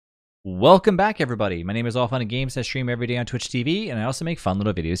Welcome back, everybody. My name is All Fun and Games. I stream every day on Twitch TV, and I also make fun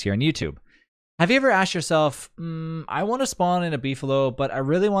little videos here on YouTube. Have you ever asked yourself, I want to spawn in a beefalo, but I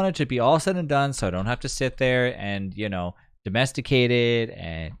really want it to be all said and done so I don't have to sit there and, domesticate it,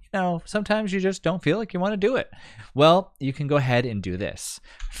 and, sometimes you just don't feel like you want to do it. Well, you can go ahead and do this.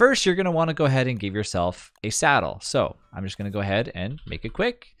 First, you're going to want to go ahead and give yourself a saddle. So I'm just going to go ahead and make it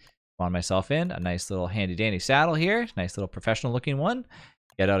quick. Spawn myself in a nice little handy-dandy saddle here. Nice little professional-looking one.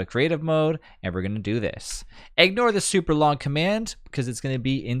 Get out of creative mode, and we're going to do this. Ignore the super long command because it's going to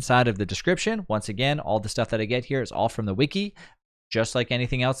be inside of the description. Once again, all the stuff that I get here is all from the wiki. Just like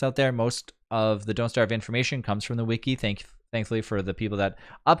anything else out there, most of the Don't Starve information comes from the wiki. Thankfully for the people that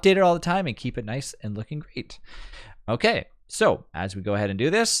update it all the time and keep it nice and looking great. Okay, so as we go ahead and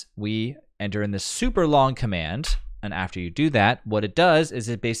do this, we enter in this super long command. And after you do that, what it does is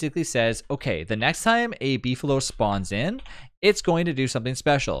it basically says, okay, the next time a beefalo spawns in, it's going to do something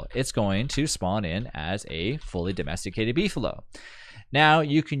special. It's going to spawn in as a fully domesticated beefalo. Now,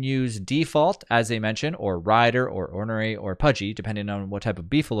 you can use default, as I mentioned, or rider, or ornery, or pudgy, depending on what type of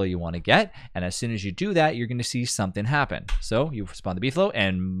beefalo you want to get. And as soon as you do that, you're going to see something happen. So you spawn the beefalo,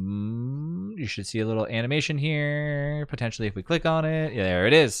 and you should see a little animation here. Potentially, if we click on it, yeah, there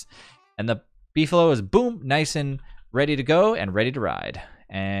it is. And the beefalo is, boom, nice and ready to go and ready to ride.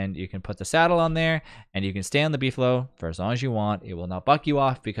 And you can put the saddle on there, and you can stay on the beefalo for as long as you want. It will not buck you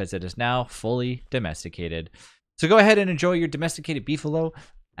off because it is now fully domesticated. So go ahead and enjoy your domesticated beefalo.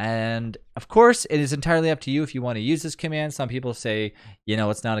 And of course, it is entirely up to you if you want to use this command. Some people say,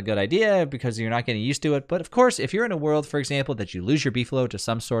 it's not a good idea because you're not getting used to it. But of course, if you're in a world, for example, that you lose your beefalo to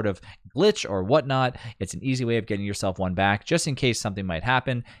some sort of glitch or whatnot, it's an easy way of getting yourself one back just in case something might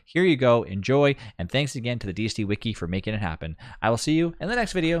happen. Here you go. Enjoy. And thanks again to the DST Wiki for making it happen. I will see you in the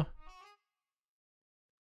next video.